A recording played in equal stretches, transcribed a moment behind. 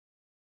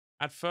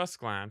At first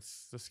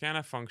glance, the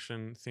scanf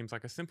function seems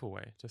like a simple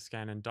way to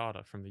scan in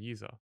data from the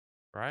user,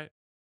 right?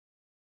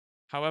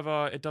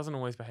 However, it doesn't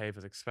always behave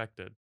as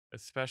expected,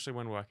 especially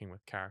when working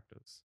with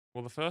characters.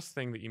 Well, the first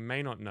thing that you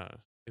may not know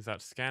is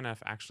that scanf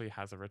actually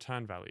has a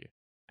return value,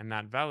 and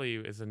that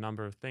value is the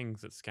number of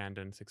things that scanned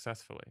in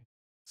successfully.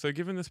 So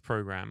given this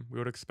program, we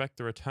would expect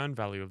the return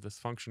value of this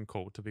function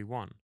call to be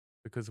 1,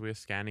 because we are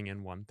scanning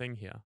in one thing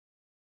here.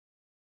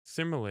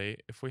 Similarly,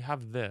 if we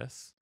have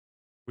this,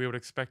 we would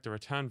expect a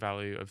return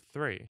value of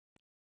 3,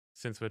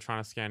 since we're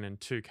trying to scan in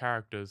 2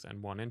 characters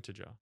and 1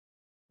 integer.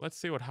 Let's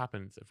see what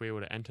happens if we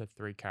were to enter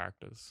 3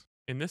 characters.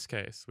 In this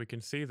case, we can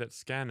see that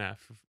scanf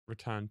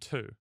returned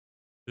 2.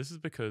 This is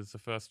because the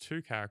first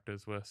 2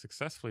 characters were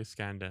successfully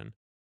scanned in.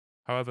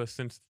 However,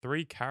 since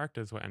 3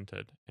 characters were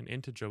entered, an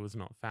integer was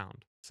not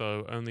found.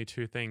 So only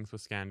 2 things were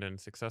scanned in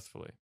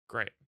successfully.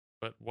 Great.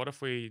 But what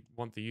if we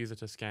want the user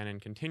to scan in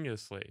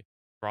continuously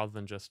rather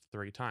than just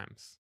 3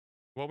 times?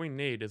 What we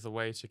need is a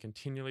way to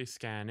continually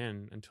scan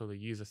in until the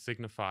user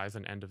signifies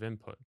an end of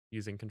input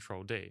using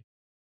Control D.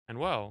 And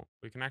well,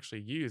 we can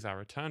actually use our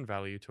return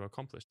value to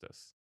accomplish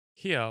this.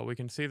 Here, we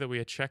can see that we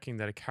are checking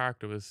that a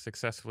character was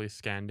successfully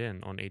scanned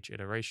in on each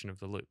iteration of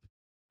the loop,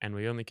 and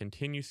we only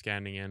continue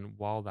scanning in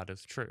while that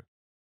is true.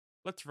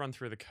 Let's run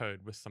through the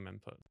code with some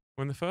input.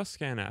 When the first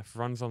scanf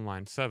runs on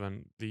line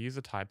 7, the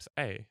user types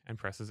A and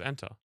presses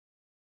enter.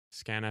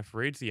 Scanf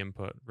reads the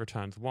input,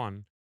 returns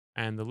 1,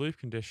 and the loop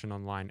condition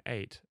on line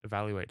 8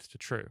 evaluates to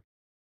true.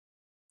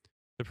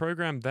 The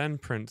program then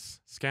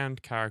prints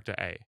scanned character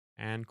A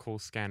and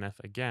calls scanf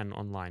again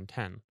on line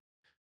 10.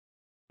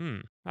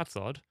 That's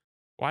odd.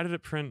 Why did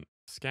it print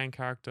scan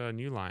character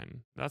new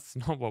line? That's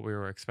not what we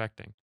were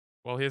expecting.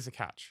 Well, here's the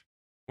catch.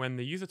 When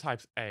the user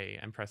types A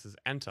and presses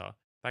enter,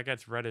 that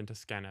gets read into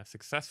scanf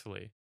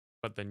successfully,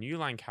 but the new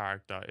line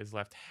character is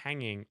left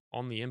hanging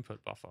on the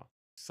input buffer.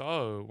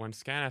 So when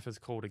scanf is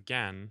called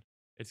again,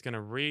 it's going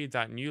to read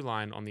that new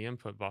line on the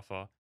input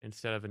buffer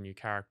instead of a new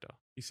character.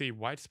 You see,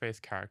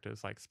 whitespace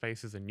characters like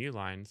spaces and new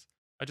lines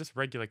are just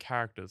regular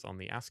characters on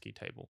the ASCII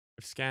table.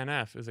 If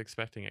scanf is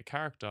expecting a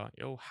character,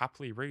 it'll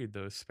happily read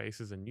those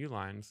spaces and new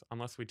lines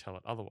unless we tell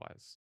it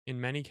otherwise. In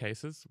many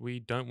cases, we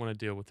don't want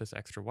to deal with this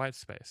extra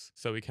whitespace,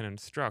 so we can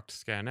instruct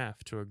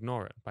scanf to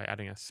ignore it by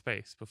adding a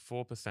space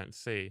before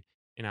 %c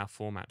in our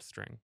format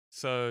string.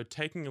 So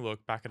taking a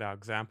look back at our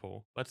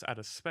example, let's add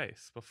a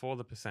space before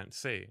the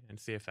 %c and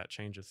see if that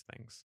changes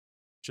things.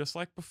 Just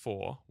like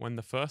before, when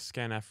the first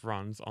scanf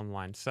runs on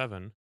line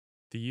 7,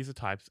 the user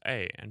types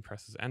A and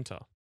presses enter.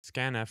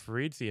 Scanf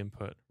reads the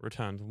input,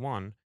 returns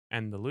 1,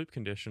 and the loop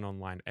condition on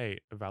line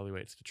 8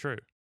 evaluates to true.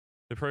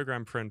 The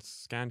program prints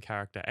scan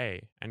character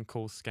A and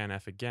calls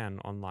scanf again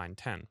on line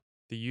 10.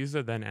 The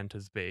user then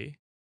enters B,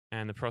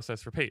 and the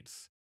process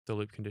repeats. The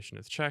loop condition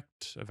is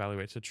checked,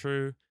 evaluates to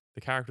true,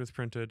 the character is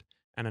printed,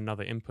 and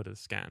another input is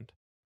scanned.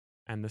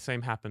 And the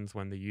same happens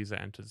when the user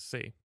enters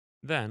C.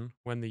 Then,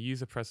 when the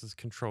user presses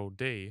Control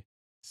D,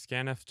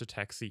 scanf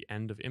detects the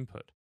end of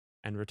input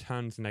and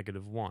returns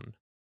 -1,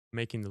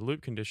 making the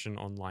loop condition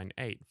on line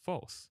 8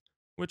 false,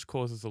 which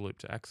causes the loop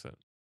to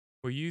exit.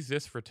 We'll use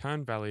this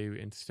return value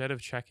instead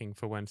of checking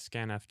for when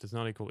scanf does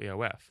not equal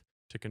EOF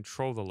to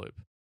control the loop,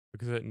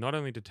 because it not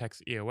only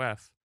detects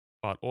EOF,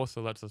 but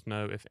also lets us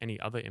know if any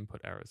other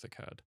input errors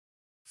occurred.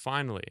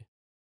 Finally,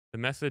 the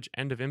message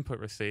end of input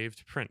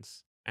received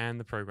prints, and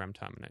the program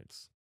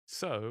terminates.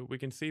 So we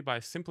can see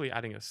by simply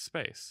adding a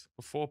space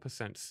before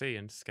 %c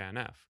in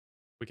scanf,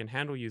 we can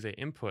handle user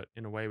input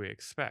in a way we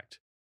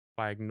expect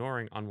by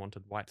ignoring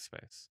unwanted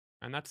whitespace.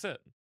 And that's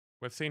it.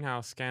 We've seen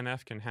how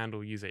scanf can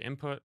handle user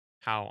input,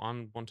 how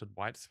unwanted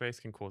whitespace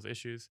can cause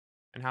issues,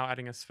 and how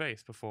adding a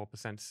space before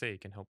 %c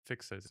can help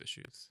fix those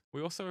issues.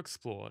 We also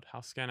explored how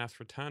scanf's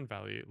return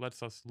value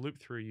lets us loop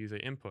through user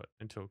input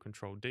until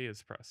Control D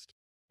is pressed.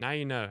 Now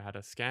you know how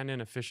to scan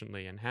in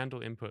efficiently and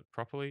handle input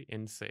properly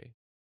in C.